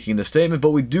not making the statement,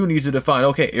 but we do need to define,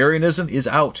 okay, Arianism is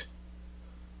out.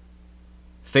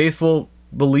 Faithful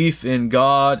belief in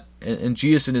God and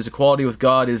Jesus and his equality with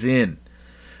God is in.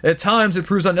 At times it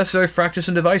proves unnecessary, fractious,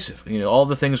 and divisive. All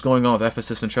the things going on with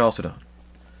Ephesus and Chalcedon.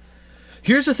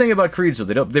 Here's the thing about creeds, though.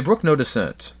 They brook no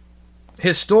dissent.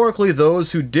 Historically,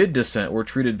 those who did dissent were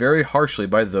treated very harshly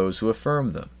by those who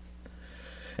affirmed them.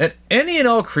 And any and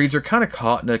all creeds are kind of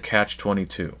caught in a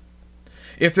catch-22.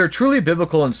 If they're truly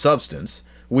biblical in substance,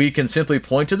 We can simply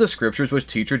point to the scriptures which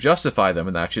teach or justify them,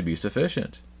 and that should be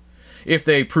sufficient. If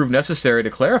they prove necessary to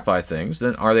clarify things,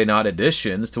 then are they not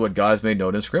additions to what God has made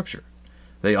known in Scripture?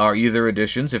 They are either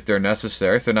additions if they're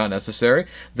necessary. If they're not necessary,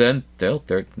 then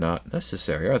they're not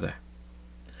necessary, are they?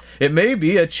 It may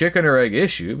be a chicken or egg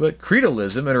issue, but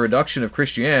creedalism and a reduction of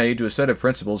Christianity to a set of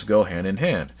principles go hand in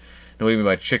hand. Now, what do you mean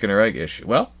by chicken or egg issue?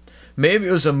 Well, maybe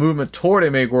it was a movement toward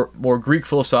a more Greek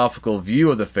philosophical view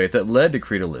of the faith that led to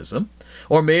creedalism,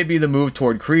 or maybe the move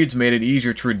toward creeds made it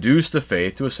easier to reduce the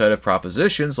faith to a set of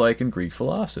propositions like in Greek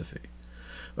philosophy.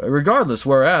 Regardless,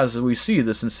 whereas we see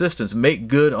this insistence, make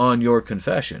good on your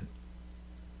confession,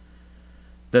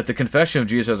 that the confession of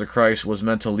Jesus as a Christ was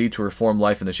meant to lead to a reformed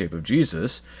life in the shape of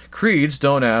Jesus, creeds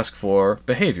don't ask for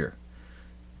behavior,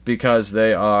 because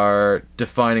they are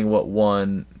defining what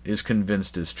one is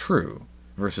convinced is true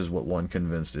versus what one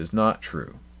convinced is not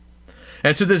true.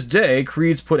 And to this day,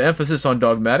 creeds put emphasis on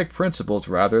dogmatic principles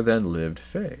rather than lived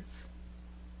faith.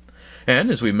 And,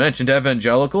 as we mentioned,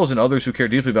 evangelicals and others who care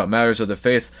deeply about matters of the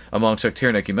faith among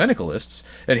sectarian ecumenicalists,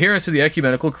 adherence to the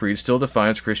ecumenical creed still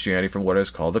defines Christianity from what is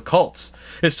called the cults.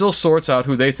 It still sorts out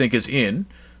who they think is in,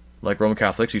 like Roman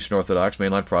Catholics, Eastern Orthodox,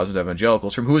 mainline Protestants,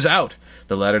 evangelicals, from who is out,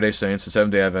 the Latter-day Saints, the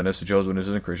Seventh-day Adventists, the Jehovah's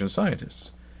Witnesses, and Christian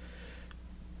Scientists.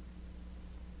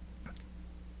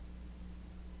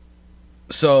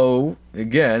 So,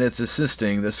 again, it's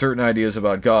insisting that certain ideas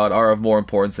about God are of more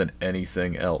importance than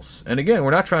anything else. And again,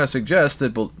 we're not trying to suggest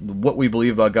that what we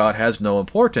believe about God has no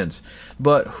importance,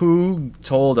 but who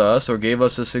told us or gave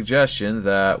us a suggestion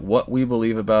that what we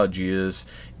believe about Jesus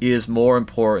is more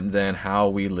important than how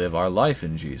we live our life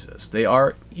in Jesus? They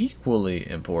are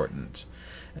equally important.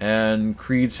 And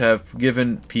creeds have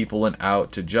given people an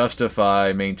out to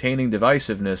justify maintaining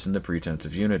divisiveness in the pretense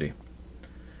of unity.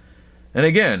 And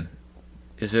again,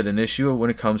 is it an issue when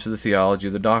it comes to the theology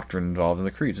of the doctrine involved in the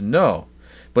creeds? No.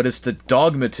 But it's the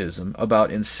dogmatism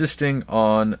about insisting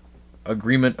on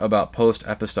agreement about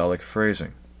post-apostolic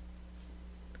phrasing.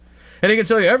 And he can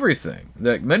tell you everything,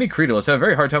 that many creedalists have a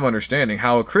very hard time understanding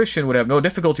how a Christian would have no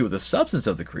difficulty with the substance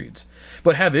of the creeds,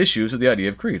 but have issues with the idea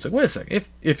of creeds. Like, wait a second,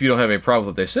 if you don't have any problem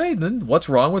with what they say, then what's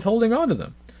wrong with holding on to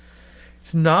them?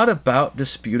 It's not about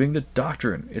disputing the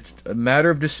doctrine. It's a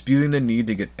matter of disputing the need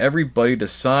to get everybody to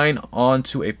sign on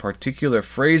to a particular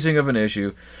phrasing of an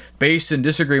issue based in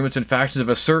disagreements and factions of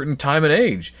a certain time and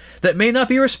age that may not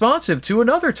be responsive to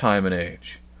another time and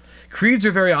age. Creeds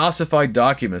are very ossified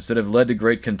documents that have led to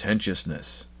great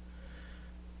contentiousness.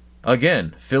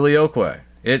 Again, filioque.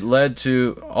 It led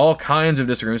to all kinds of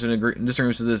disagreements and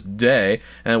disagreements to this day,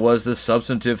 and it was this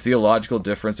substantive theological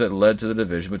difference that led to the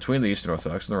division between the Eastern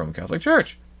Orthodox and the Roman Catholic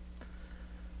Church.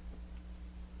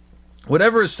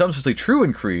 Whatever is substantially true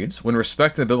in creeds, when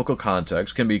respecting the biblical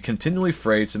context, can be continually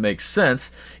phrased to make sense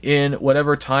in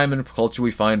whatever time and culture we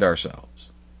find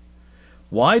ourselves.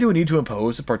 Why do we need to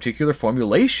impose a particular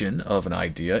formulation of an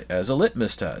idea as a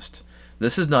litmus test?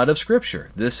 This is not of Scripture.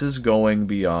 This is going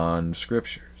beyond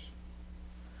Scripture.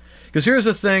 Because here's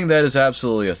a thing that is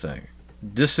absolutely a thing.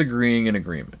 Disagreeing in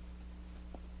agreement.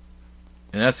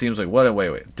 And that seems like,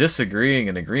 wait. Disagreeing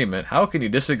in agreement? How can you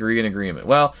disagree in agreement?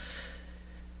 Well,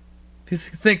 if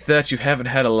you think that you haven't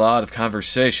had a lot of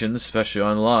conversations, especially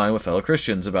online, with fellow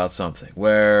Christians about something,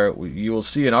 where you will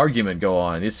see an argument go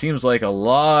on. It seems like a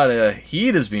lot of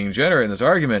heat is being generated in this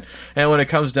argument, and when it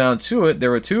comes down to it, there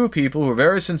were two people who were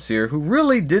very sincere, who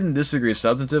really didn't disagree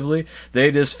substantively. They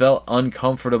just felt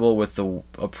uncomfortable with the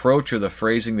approach or the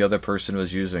phrasing the other person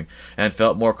was using, and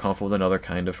felt more comfortable with another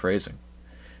kind of phrasing.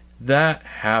 That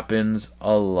happens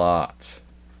a lot.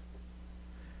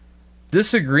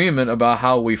 Disagreement about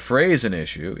how we phrase an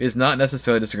issue is not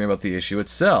necessarily disagreement about the issue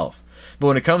itself. But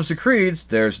when it comes to creeds,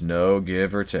 there's no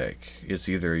give or take. It's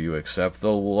either you accept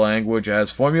the language as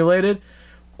formulated,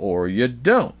 or you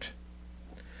don't.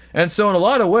 And so in a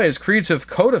lot of ways, creeds have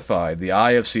codified the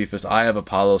eye of Cephas, eye of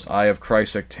Apollos, eye of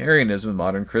Christ sectarianism in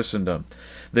modern Christendom.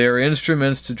 They are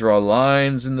instruments to draw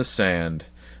lines in the sand.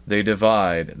 They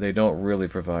divide. They don't really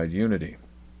provide unity.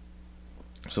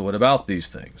 So what about these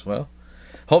things? Well,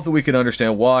 hope that we can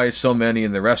understand why so many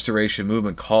in the Restoration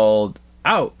movement called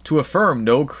out to affirm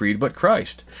no creed but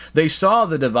Christ. They saw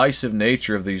the divisive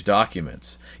nature of these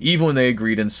documents, even when they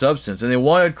agreed in substance, and they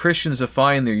wanted Christians to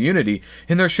find their unity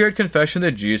in their shared confession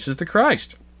that Jesus is the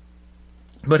Christ.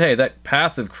 But hey, that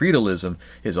path of creedalism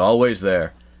is always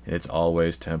there, and it's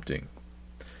always tempting.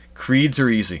 Creeds are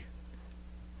easy.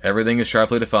 Everything is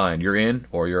sharply defined. You're in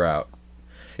or you're out.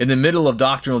 In the middle of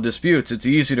doctrinal disputes, it's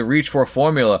easy to reach for a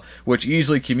formula which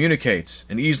easily communicates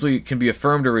and easily can be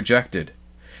affirmed or rejected.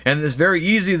 And it's very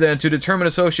easy then to determine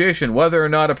association, whether or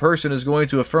not a person is going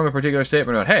to affirm a particular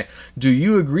statement or not. Hey, do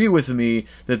you agree with me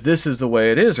that this is the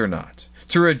way it is or not?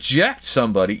 To reject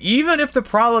somebody, even if the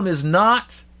problem is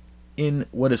not in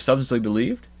what is substantially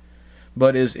believed,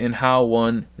 but is in how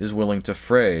one is willing to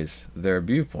phrase their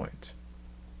viewpoint.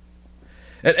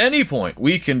 At any point,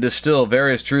 we can distill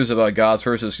various truths about God's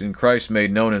purposes in Christ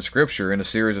made known in Scripture in a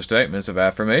series of statements of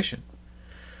affirmation.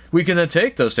 We can then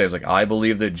take those statements like, I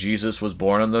believe that Jesus was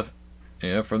born on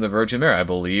from the Virgin Mary. I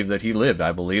believe that he lived.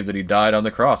 I believe that he died on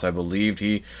the cross. I believed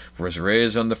he was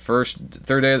raised on the first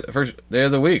day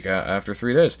of the week after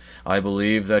 3 days. I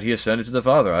believe that he ascended to the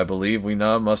Father. I believe we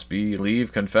now must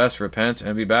believe, confess, repent,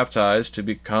 and be baptized to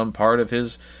become part of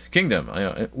his kingdom.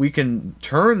 We can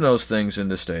turn those things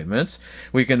into statements.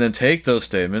 We can then take those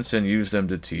statements and use them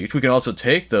to teach. We can also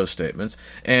take those statements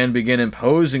and begin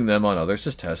imposing them on others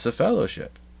as tests of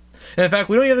fellowship. And in fact,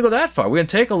 we don't even have to go that far. We can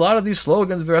take a lot of these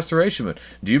slogans of the Restoration Movement.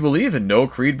 Do you believe in no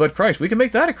creed but Christ? We can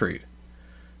make that a creed.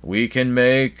 We can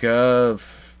make Christians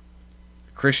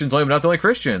only, but not the only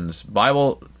Christians.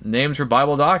 Bible names for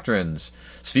Bible doctrines.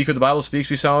 Speak what the Bible speaks,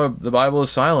 be silent the Bible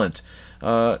is silent.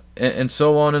 And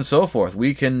so on and so forth.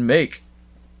 We can make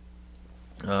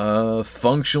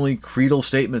functionally creedal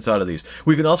statements out of these.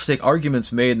 We can also take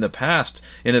arguments made in the past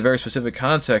in a very specific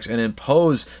context and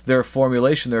impose their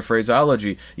formulation, their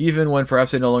phraseology, even when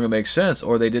perhaps they no longer make sense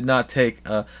or they did not take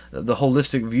the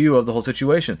holistic view of the whole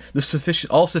situation. The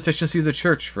all-sufficiency of the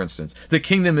church, for instance. The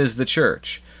kingdom is the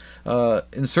church.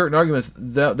 In certain arguments,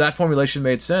 that formulation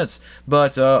made sense,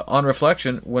 but on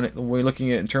reflection, when we're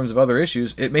looking at it in terms of other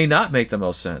issues, it may not make the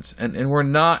most sense. And we're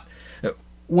not...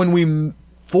 When we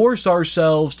force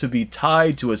ourselves to be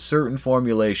tied to a certain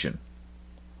formulation,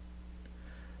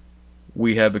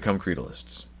 we have become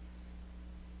creedalists.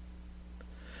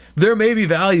 There may be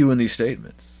value in these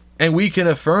statements, and we can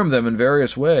affirm them in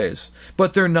various ways,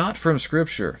 but they're not from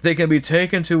Scripture. They can be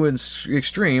taken to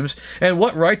extremes, and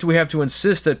what right do we have to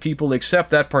insist that people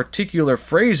accept that particular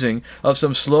phrasing of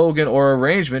some slogan or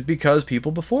arrangement because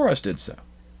people before us did so?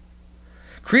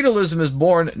 Creedalism is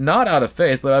born not out of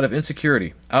faith, but out of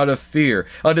insecurity, out of fear,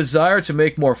 a desire to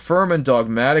make more firm and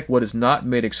dogmatic what is not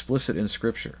made explicit in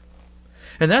Scripture.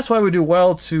 And that's why we do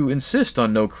well to insist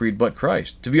on no creed but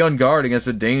Christ, to be on guard against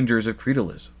the dangers of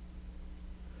creedalism.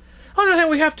 On the other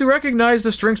hand, we have to recognize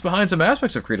the strengths behind some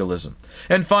aspects of creedalism,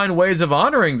 and find ways of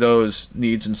honoring those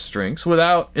needs and strengths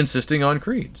without insisting on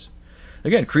creeds.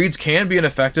 Again, creeds can be an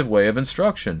effective way of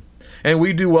instruction. And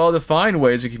we do well to find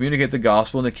ways to communicate the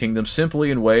gospel and the kingdom simply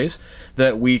in ways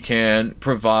that we can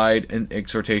provide an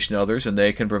exhortation to others, and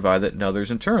they can provide that in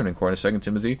others in turn, according to 2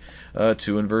 Timothy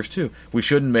 2 and verse 2. We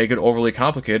shouldn't make it overly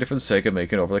complicated for the sake of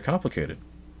making it overly complicated.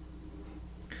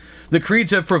 The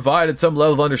creeds have provided some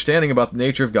level of understanding about the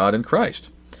nature of God in Christ.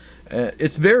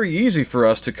 It's very easy for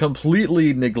us to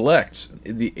completely neglect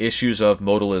the issues of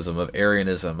modalism, of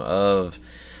Arianism, of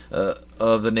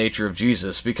the nature of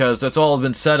Jesus, because that's all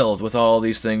been settled with all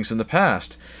these things in the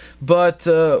past. But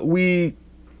we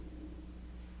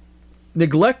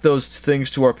neglect those things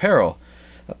to our peril,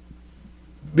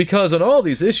 because on all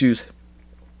these issues,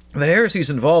 the heresies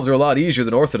involved are a lot easier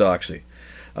than orthodoxy.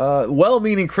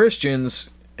 Well-meaning Christians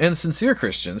and sincere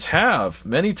Christians have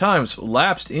many times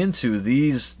lapsed into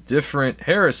these different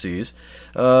heresies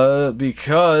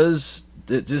because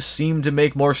it just seemed to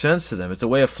make more sense to them. It's a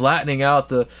way of flattening out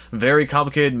the very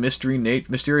complicated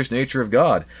mysterious nature of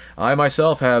God. I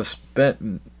myself have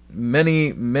spent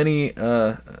many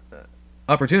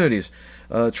opportunities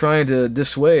trying to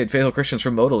dissuade faithful Christians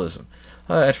from modalism.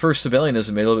 At first,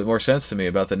 Sabellianism made a little bit more sense to me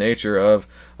about the nature of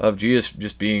Jesus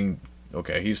just being,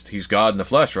 okay, he's God in the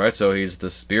flesh, right? So he's the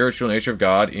spiritual nature of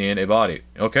God in a body.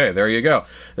 Okay, there you go.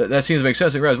 That seems to make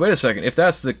sense. And realize, wait a second, if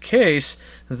that's the case,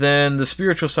 then the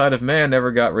spiritual side of man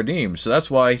never got redeemed. So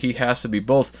that's why he has to be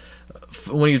both,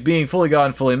 when he's being fully God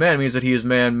and fully man, means that he is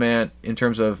man in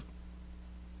terms of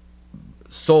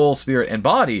soul, spirit, and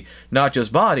body, not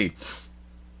just body.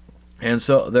 And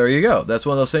so there you go. That's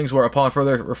one of those things where, upon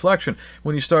further reflection,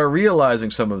 when you start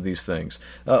realizing some of these things,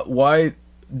 why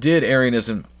did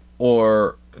Arianism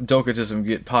or Docetism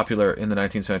get popular in the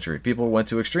 19th century? People went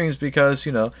to extremes because,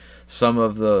 some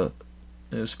of the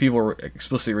people were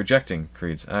explicitly rejecting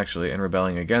creeds, actually, and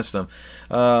rebelling against them.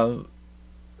 But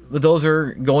those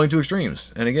are going to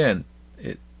extremes. And again,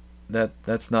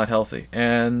 that's not healthy.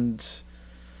 And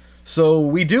so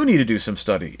we do need to do some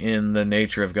study in the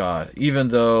nature of God. Even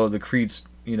though the creeds,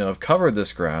 have covered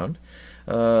this ground,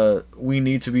 we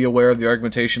need to be aware of the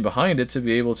argumentation behind it to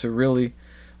be able to really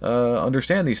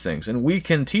understand these things. And we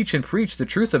can teach and preach the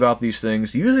truth about these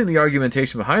things using the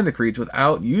argumentation behind the creeds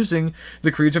without using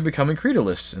the creeds or becoming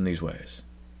creedalists in these ways.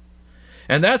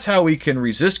 And that's how we can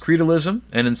resist creedalism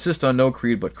and insist on no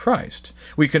creed but Christ.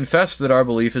 We confess that our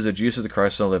belief is that Jesus is the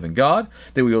Christ, Son of the living God,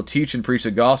 that we will teach and preach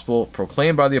the gospel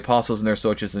proclaimed by the apostles and their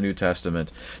associates in the New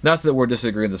Testament. Not that we're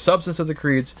disagreeing the substance of the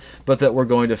creeds, but that we're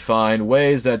going to find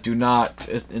ways that do not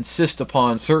insist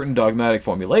upon certain dogmatic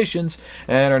formulations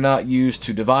and are not used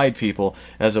to divide people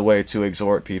as a way to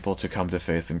exhort people to come to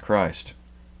faith in Christ.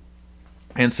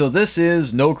 And so this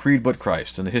is no creed but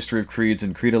Christ in the history of creeds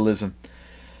and creedalism.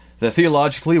 That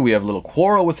theologically we have little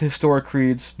quarrel with historic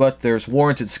creeds, but there's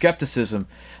warranted skepticism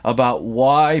about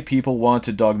why people want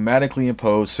to dogmatically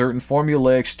impose certain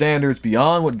formulaic standards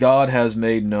beyond what God has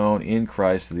made known in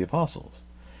Christ to the apostles.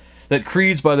 That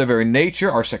creeds by their very nature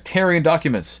are sectarian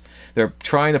documents. They're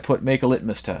trying to make a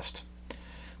litmus test.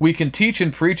 We can teach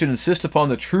and preach and insist upon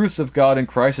the truth of God in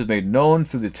Christ as made known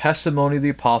through the testimony of the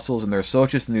apostles and their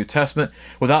associates in the New Testament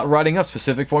without writing up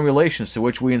specific formulations to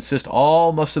which we insist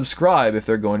all must subscribe if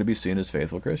they're going to be seen as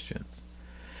faithful Christians.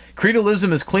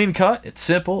 Creedalism is clean-cut, it's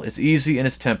simple, it's easy, and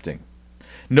it's tempting.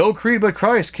 No creed but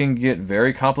Christ can get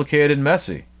very complicated and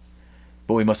messy,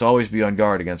 but we must always be on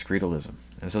guard against creedalism.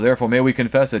 And so therefore may we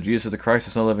confess that Jesus is the Christ,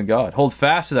 the Son of the living God. Hold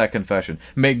fast to that confession,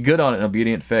 make good on it in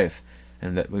obedient faith,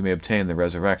 and that we may obtain the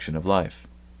resurrection of life.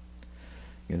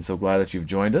 And so glad that you've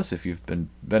joined us. If you've been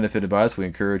benefited by us, we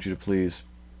encourage you to please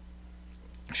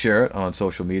share it on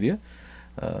social media.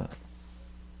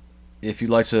 If you'd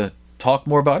like to talk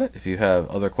more about it, if you have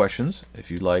other questions,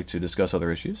 if you'd like to discuss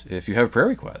other issues, if you have prayer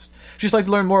requests, if you'd just like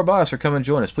to learn more about us or come and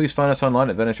join us, please find us online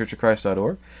at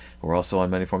VeniceChurchOfChrist.org. We're also on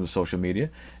many forms of social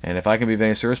media. And if I can be of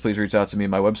any service, please reach out to me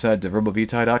at my website,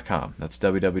 deverbovitae.com. That's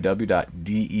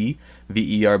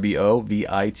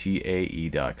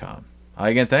www.deverbovitae.com. I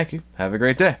again thank you. Have a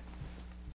great day.